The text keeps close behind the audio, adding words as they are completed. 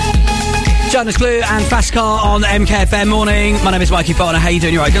Jonas Blue and Fast Car on MKFM morning. My name is Mikey. How you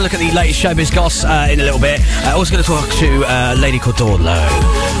doing? You're right. Going to look at the latest showbiz goss in a little bit. Also going to talk to a lady called Lowe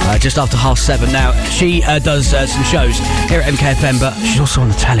just after 7:30. Now, she does some shows here at MKFM, but she's also on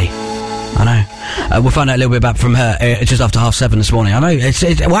the telly. I know. We'll find out a little bit about from her just after 7:30 this morning. I know. It's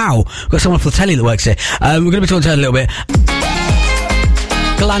wow. We've got someone off the telly that works here. We're going to be talking to her a little bit.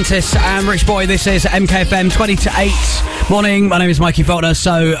 Galantis and Rich Boy, this is MKFM 20 to 8. Morning, my name is Mikey Faulkner.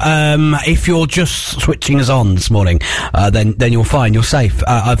 So if you're just switching us on this morning, then you're fine, you're safe.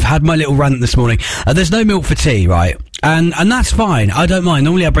 I've had my little rant this morning. There's no milk for tea, right? And that's fine, I don't mind.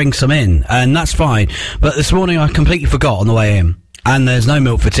 Normally I bring some in, and that's fine. But this morning I completely forgot on the way in. And there's no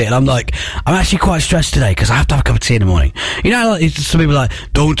milk for tea, and I'm actually quite stressed today because I have to have a cup of tea in the morning. You know, like, some people are like,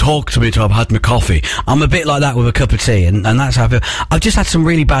 don't talk to me till I've had my coffee. I'm a bit like that with a cup of tea, and that's how I feel. I've just had some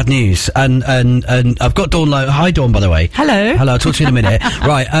really bad news, and I've got Dawn Lowe. Hi, Dawn, by the way. Hello. Hello, I'll talk to you in a minute.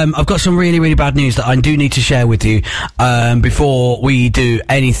 Right, I've got some really, really bad news that I do need to share with you, before we do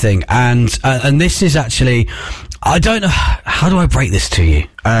anything, and this is actually, I don't know, how do I break this to you?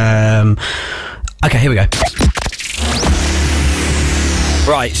 Okay, here we go.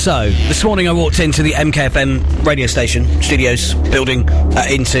 Right, so, this morning I walked into the MKFM radio station, studios, building,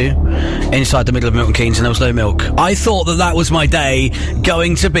 inside the middle of Milton Keynes, and there was no milk. I thought that was my day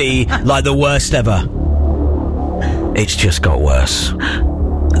going to be like the worst ever. It's just got worse.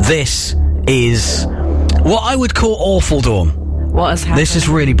 This is what I would call awful, Dawn. What has happened? This is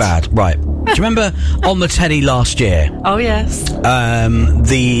really bad. Right. Do you remember on the telly last year? Oh, yes.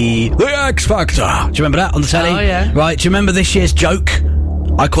 The X Factor. Do you remember that on the telly? Oh, yeah. Right, do you remember this year's joke?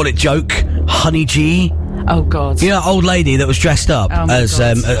 I call it joke. Honey G. Oh, God. You know, old lady that was dressed up as,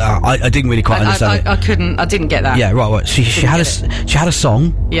 I didn't really quite understand it. I didn't get that. Yeah, right. She had a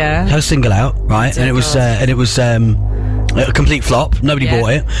song. Yeah. Had a single out, right? And it was a complete flop. Nobody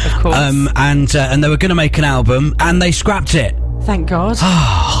bought it. Of course. And they were going to make an album, and they scrapped it. Thank God.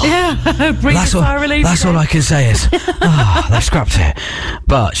 Yeah. That's all I can say is, they scrapped it.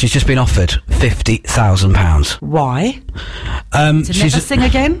 But she's just been offered £50,000. Why? To She's never sing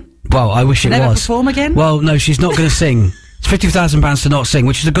again? Well, I wish it was. Never perform again? Well, no, she's not going to sing. It's £50,000 to not sing,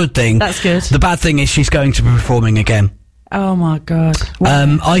 which is a good thing. That's good. The bad thing is she's going to be performing again. Oh, my God.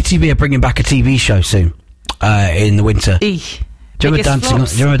 ITV are bringing back a TV show soon, in the winter. Eek. Do you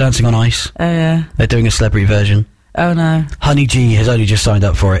remember Dancing on Ice? Oh, yeah. They're doing a celebrity version. Oh, no. Honey G has only just signed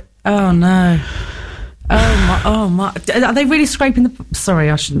up for it. Oh, no. Oh, my. Are they really scraping the... Sorry,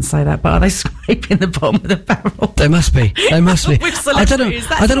 I shouldn't say that, but are they scraping the bottom of the barrel? They must be. They must be. I don't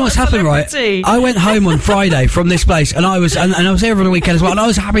know what's happened, right? I went home on Friday from this place, and I was here over the weekend as well, and I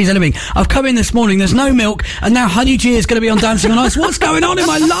was happy as anything. I've come in this morning, there's no milk, and now Honey G is going to be on Dancing on Ice. What's going on in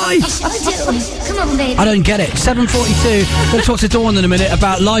my life? Come on, baby. I don't get it. 7:42. We'll talk to Dawn in a minute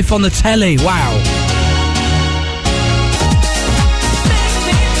about life on the telly. Wow.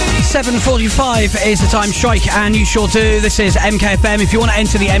 7:45 is the time strike, and you sure do. This is MKFM. If you want to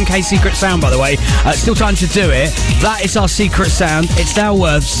enter the MK secret sound, by the way, still time to do it. That is our secret sound. It's now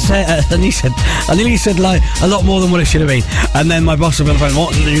worth. I nearly said like a lot more than what it should have been. And then my boss will be on the phone.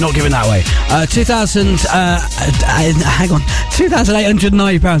 What? You're not giving that away.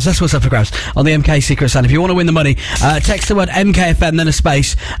 £2,890. That's what's up for grabs on the MK secret sound. If you want to win the money, text the word MKFM, then a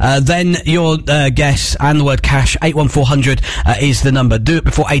space, then your guess and the word cash. 81400 is the number. Do it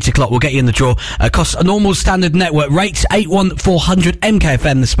before 8 o'clock. We'll get you in the draw. Costs a normal standard network rate. 81400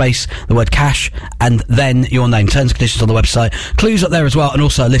 MKFM, the space, the word cash, and then your name. Terms and conditions on the website. Clues up there as well, and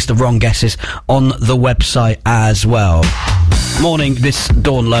also a list of wrong guesses on the website as well. Morning, Miss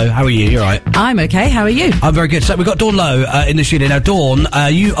Dawn Lowe. How are you? You alright? I'm okay. How are you? I'm very good. So we've got Dawn Lowe in the studio. Now, Dawn,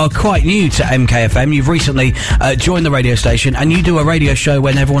 you are quite new to MKFM. You've recently joined the radio station, and you do a radio show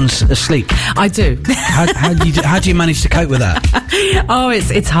when everyone's asleep. I do. How do you manage to cope with that? Oh,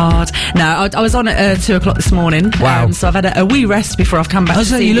 it's hard. No, I was on at 2 o'clock this morning. Wow. So I've had a wee rest before I've come back to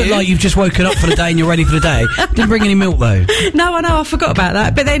see you. You look like you've just woken up for the day and you're ready for the day. Didn't bring any milk, though. No, I know. I forgot about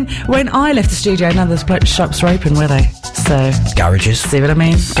that. But then when I left the studio, none of the shops were open, were they? So... Garages. See what I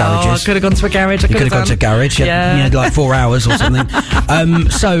mean? Garages. Oh, I could have gone to a garage. You could have gone to a garage. You had like 4 hours or something.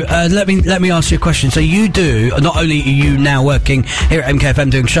 So let me ask you a question. So you do, not only are you now working here at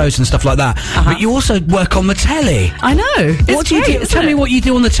MKFM doing shows and stuff like that, but you also work on the telly. I know. What do you do? Tell me what you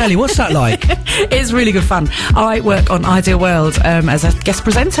do on the telly. What's that like? It's really good fun. I work on Ideal World as a guest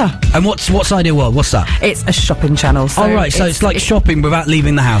presenter. And what's Ideal World? What's that? It's a shopping channel. So right. So it's like shopping without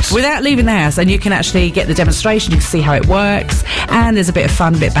leaving the house. Without leaving the house, and you can actually get the demonstration. You can see how it works, and there's a bit of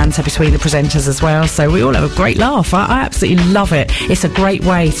fun, bit of banter between the presenters as well. So we all have a great laugh. I absolutely love it. It's a great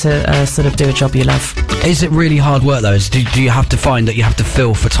way to sort of do a job you love. Is it really hard work though? Do you have to find that you have to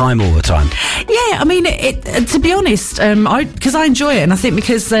fill for time all the time? Yeah, I mean, to be honest, because I enjoy it, and I think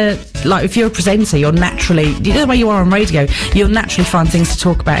because, like, if you're a presenter, you're naturally, you know the way you are on radio, you'll naturally find things to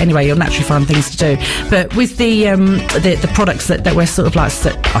talk about anyway, you'll naturally find things to do. But with the products that we're sort of like,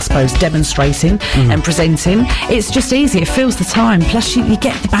 I suppose, demonstrating and presenting, it's just easy, it fills the time. Plus, you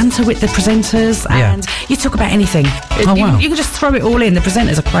get the banter with the presenters, and you talk about anything. Oh, wow. You can just throw it all in. The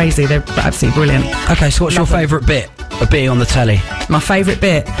presenters are crazy, they're absolutely brilliant. Okay, so what's your favourite bit of being on the telly? My favourite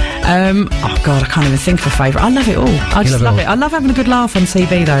bit? Oh God, I can't even think of a favourite. I love it all. I just love it. I love having a good laugh on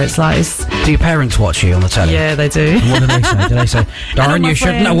TV though. It's like, do your parents watch you on the telly? Yeah, they do. And what do they say? Do they say, Darren, you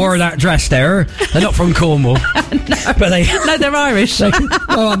shouldn't have wore that dress there? They're not from Cornwall. No, but no, they're Irish. I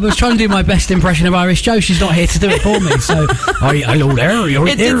was trying to do my best impression of Irish Joe. She's not here to do it for me. So, hello there,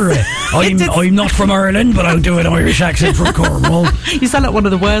 you're there. I'm not from Ireland, but I'll do an Irish accent from Cornwall. You sound like one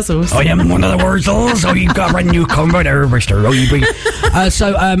of the Wurzels. I am one of the Wurzels. Oh, you've got when you come by there, Mr.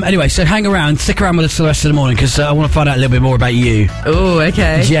 Anyway, so hang around, stick around with us for the rest of the morning because I want to find out a little bit more about you. Oh,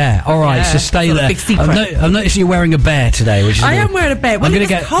 okay. Yeah, all right. So stay there. Big secret. I've noticed you're wearing a bear today, which is I am wearing a bear. I'm going to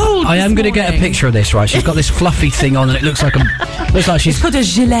get. Cold I am going to get a picture of this. Right, she's got this fluffy thing on, and it looks like she's. It's called a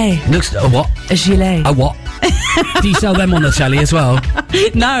gilet. Looks a what? A gilet. A what? Do you sell them on the telly as well?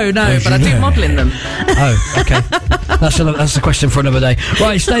 No, but I do modelling them. Oh, okay. That's a question for another day.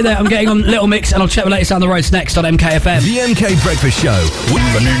 Right, stay there. I'm getting on Little Mix, and I'll check the latest down the roads next on MKFM. The MK Breakfast Show.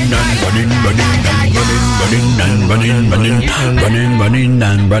 Running.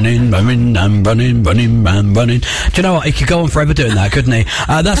 Do you know what? He could go on forever doing that, couldn't he?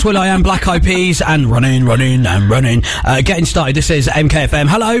 That's Will I Am, Black Eyed Peas, and running. Getting started. This is MKFM.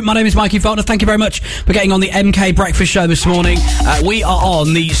 Hello, my name is Mikey Faulkner. Thank you very much for getting on the MK Breakfast Show this morning. We are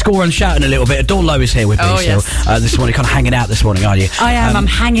on the School Run Shouting a little bit. Dawn Lowe is here with me still. This morning, kind of hanging out this morning, are you? I am. I'm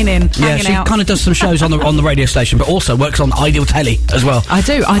hanging in. She kind of does some shows on the radio station, but also works on Ideal Telly as well. I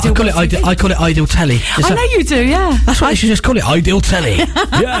do. I call it Ideal Telly. I know you do. Yeah. That's why I should just call it Ideal Telly.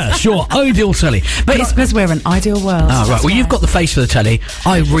 Yeah, sure, Ideal Telly. But it's because we're an ideal world. Oh, right. Well, you've got the face for the telly.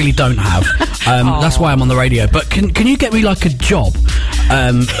 I really don't have. That's why I'm on the radio. But can you get me like a job? Do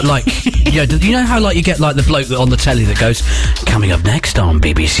you know how like you get like the bloke on the telly that goes, coming up next on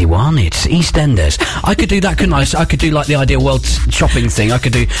BBC One, it's EastEnders. I could do that, couldn't I? I could do like the Ideal World shopping thing. I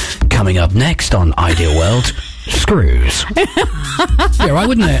could do coming up next on Ideal World. Screws. Yeah, right,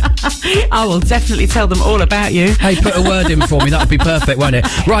 wouldn't it? I will definitely tell them all about you. Hey, put a word in for me. That would be perfect, won't it?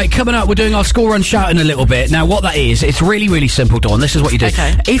 Right, coming up, we're doing our School Run Shouting a little bit. Now, what that is, it's really, really simple, Dawn. This is what you do.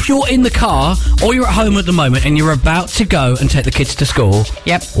 Okay. If you're in the car or you're at home at the moment and you're about to go and take the kids to school,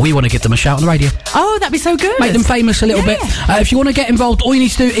 we want to give them a shout on the radio. Oh, that'd be so good. Make them famous a little bit. If you want to get involved, all you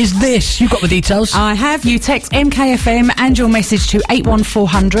need to do is this. You've got the details. I have. You text MKFM and your message to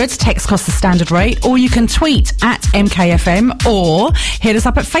 81400. Text costs the standard rate. Or you can tweet at MKFM or hit us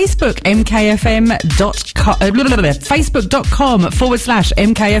up at Facebook,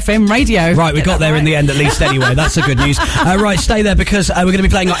 facebook.com/MKFM radio. Right, we got there in the end at least anyway. That's the good news. Right, stay there because we're going to be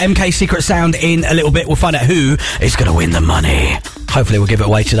playing our MK Secret Sound in a little bit. We'll find out who is going to win the money. Hopefully we'll give it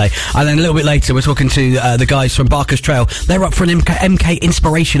away today. And then a little bit later, we're talking to the guys from Barker's Trail. They're up for an MK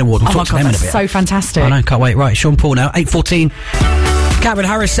Inspiration Award. We'll talk to them in a bit. So fantastic. I know, can't wait. Right, Sean Paul now, 8:14. Catherine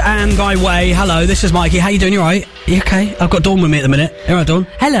Harris and My Way. Hello, this is Mikey. How you doing? You alright? You okay? I've got Dawn with me at the minute. You alright, Dawn?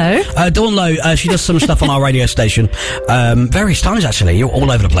 Hello. Dawn Lowe, she does some stuff on our radio station. Various times, actually. You're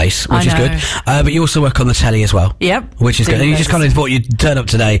all over the place, which is good. But you also work on the telly as well. Yep. Which is good. And you just kind of thought you'd turn up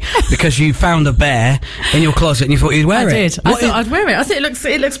today because you found a bear in your closet and you thought you'd wear it. I did. I thought I'd wear it. I think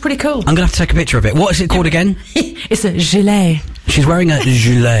it looks pretty cool. I'm going to have to take a picture of it. What is it called again? It's a gilet. She's wearing a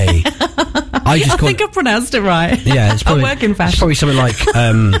gilet. I think I pronounced it right. Yeah, it's probably. I work in fashion. It's probably something like.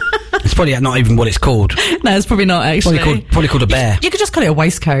 It's probably not even what it's called. No, it's probably not actually. Probably called a bear. You could just call it a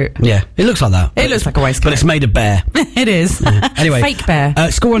waistcoat. Yeah, it looks like that. It looks like a waistcoat, but it's made of bear. It is. Yeah. Anyway, fake bear.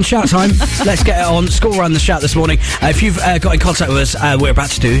 School Run Shout time. Let's get it on. School Run the Shout this morning. If you've got in contact with us, we're about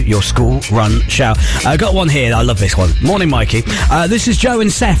to do your School Run Shout. Got one here. I love this one. Morning, Mikey. This is Joe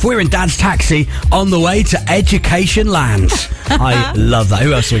and Seth. We're in Dad's taxi on the way to Education Land. I love that.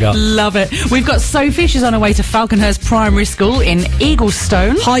 Who else have we got? Love it. We've got Sophie. She's on her way to Falconhurst Primary School in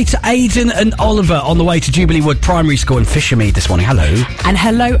Eaglestone. Hi to Aidan and Oliver on the way to Jubilee Wood Primary School in Fishermead this morning. Hello. And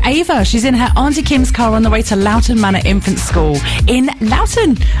hello, Ava. She's in her Auntie Kim's car on the way to Loughton Manor Infant School in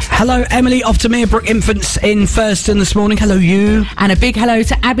Loughton. Hello, Emily, off to Merebrook Infants in Thurston this morning. Hello, you. And a big hello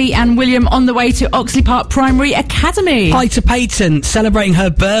to Abby and William on the way to Oxley Park Primary Academy. Hi to Peyton, celebrating her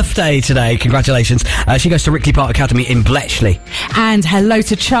birthday today. Congratulations. She goes to Rickley Park Academy in Bletchley. And hello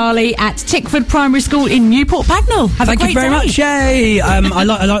to Charlie at Tickford Primary School in Newport Pagnell. Thank you very much. Yay! I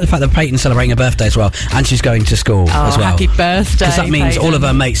like the fact that Peyton's celebrating her birthday as well, and she's going to school as well. Happy birthday! Because that means Peyton. all of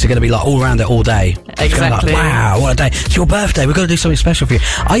her mates are going to be like all around it all day. Exactly. Like, wow, what a day! It's your birthday. We've got to do something special for you.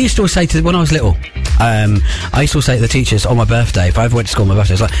 I used to always say when I was little, I used to always say to the teachers on my birthday, if I ever went to school on my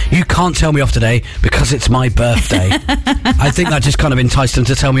birthday, it's like, you can't tell me off today because it's my birthday. I think that just kind of enticed them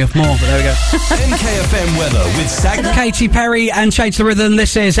to tell me off more. But there we go. MKFM weather with Katy Perry and Change the Rhythm.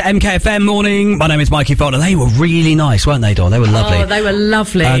 This is MKFM morning. My name is Mikey Fodder. They were really nice, weren't they, Dawn? They were lovely. Oh, they were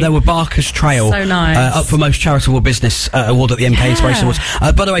lovely. They were Barker's Trail. So nice. Up for most charitable business award at the MK Inspiration Awards.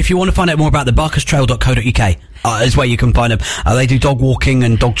 By the way, if you want to find out more about the barkerstrail.co.uk is where you can find them. They do dog walking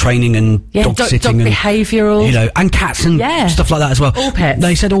and dog training and dog sitting dog and behavioural, and cats and stuff like that as well. All pets.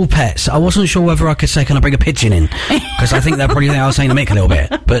 They said all pets. I wasn't sure whether I could say, can I bring a pigeon in? Because I think they're probably I was saying to Mick a little bit.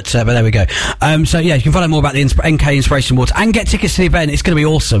 But there we go. So yeah, you can find out more about the MK Inspiration Awards and get tickets to the event. It's going to be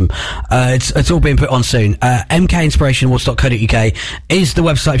awesome. It's all being put on soon. mkinspirationawards.co.uk is the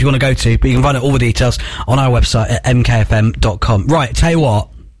website if you want to go to, but you can find out all the details on our website at mkfm.com. Right, tell you what.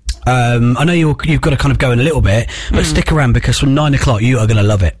 I know you've got to kind of go in a little bit, but stick around because from 9 o'clock you are going to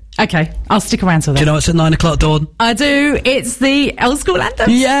love it. Okay, I'll stick around till then. Do you know what's at 9 o'clock, Dawn? I do. It's the old school anthem.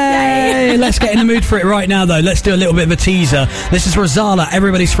 Yay! Let's get in the mood for it right now, though. Let's do a little bit of a teaser. This is Rosala,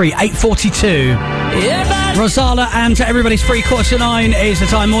 Everybody's Free, 8:42. Yeah, Rosala and Everybody's Free, 8:45 is the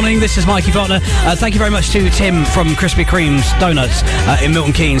time. Morning. This is Mikey Partner. Thank you very much to Tim from Krispy Kreme's Donuts in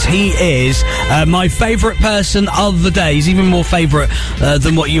Milton Keynes. He is my favourite person of the day. He's even more favourite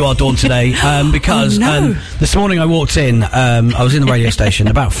than what you are, Dawn, today. Because this morning I walked in. I was in the radio station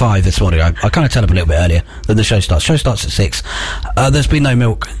about 5 this morning. I kind of turned up a little bit earlier than the show starts. Show starts at 6. There's been no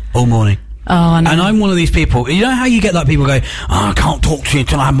milk all morning. Oh, no. And I'm one of these people. You know how you get like people go, I can't talk to you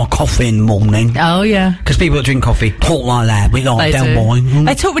till I have my coffee in the morning. Oh yeah. Because people that drink coffee talk like that. We like Del Boy.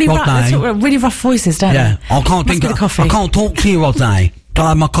 They talk really rough. They talk really rough voices, don't they? Yeah. I can't talk to you all day. I'll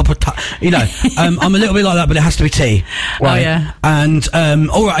have my cup of I'm a little bit like that, but it has to be tea. Right? Oh, yeah. And,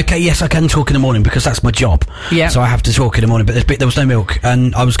 alright, okay, yes, I can talk in the morning because that's my job. Yeah. So I have to talk in the morning, but there was no milk,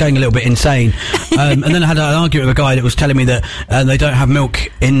 and I was going a little bit insane. And then I had an argument with a guy that was telling me that they don't have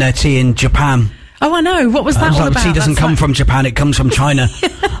milk in their tea in Japan. Oh, I know. What was that all about? Tea doesn't come from Japan; it comes from China. So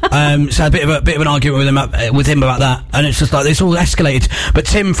I had a bit of an argument with him about that, and it's just like it's all escalated. But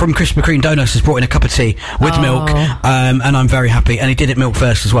Tim from Krispy Kreme Donuts has brought in a cup of tea with milk, and I'm very happy. And he did it milk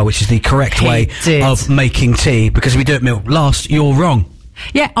first as well, which is the correct way of making tea. Because if you do it milk last, you're wrong.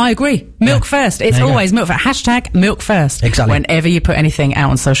 Yeah, I agree. Milk first. It's always milk first. Hashtag milk first. Exactly. Whenever you put anything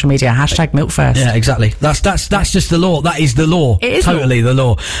out on social media, hashtag milk first. Yeah, exactly. That's just the law. That is the law. It is totally the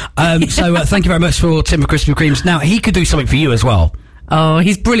law. So thank you very much for Tim for Krispy Kremes. Now he could do something for you as well. Oh,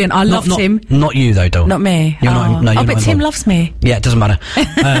 he's brilliant. I love Tim. Not you though, Dawn. Not me. You're not but Tim loves me. Yeah, it doesn't matter.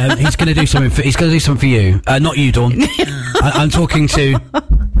 He's going to do something. He's going to do something for you. Not you, Dawn. I'm talking to.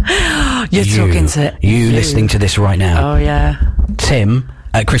 You're talking to you listening to this right now. Oh yeah. Tim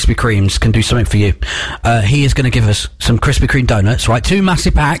at Krispy Kreme's can do something for you. He is going to give us some Krispy Kreme donuts, right? 2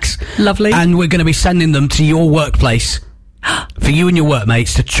 massive packs. Lovely. And we're going to be sending them to your workplace for you and your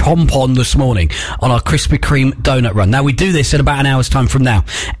workmates to chomp on this morning on our Krispy Kreme donut run. Now, we do this in about an hour's time from now.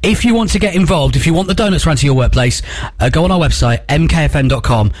 If you want to get involved, if you want the donuts run to your workplace, go on our website,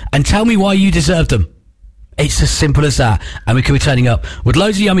 mkfm.com, and tell me why you deserve them. It's as simple as that. And we could be turning up with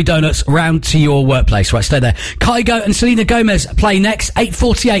loads of yummy donuts round to your workplace. Right, stay there. Kygo and Selena Gomez play next,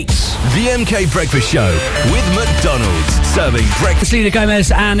 8:48. The MK Breakfast Show with McDonald's. Serving breakfast. Selena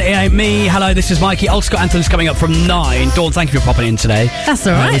Gomez and it ain't me. Hello, this is Mikey. Old Scott Anthem's coming up from 9. Dawn, thank you for popping in today. That's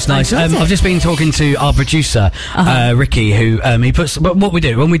all right. It's nice. I've just been talking to our producer, Ricky, who he puts. But what we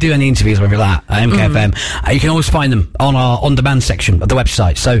do when we do any interviews with that at MKFM, you can always find them on our on-demand section of the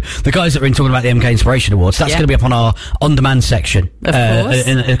website. So the guys that are in talking about the MK Inspiration Awards, that's going to be up on our on-demand section in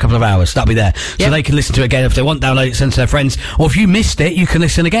a couple of hours. That'll be there, so they can listen to it again if they want. Download it, send it to their friends, or if you missed it, you can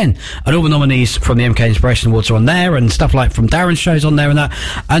listen again. And all the nominees from the MK Inspiration Awards are on there, and stuff like from Darren's shows on there and that.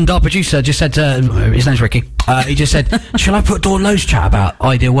 And our producer just said, his name's Ricky. He just said, "Shall I put Dawn Lowe's chat about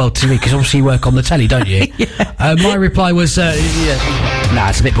Ideal World TV? Because obviously you work on the telly, don't you?" My reply was, "Nah,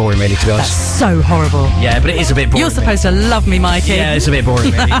 it's a bit boring, really, to be honest." That's so horrible. Yeah, but it is a bit boring. You're supposed to love me, Mikey. Yeah, it's a bit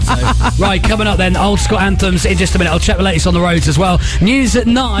boring, really. So, right, coming up then, Old Scott Anthems in just a minute. I'll check the latest on the roads as well. News at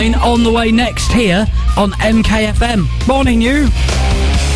 9 on the way next here on MKFM. Morning, you.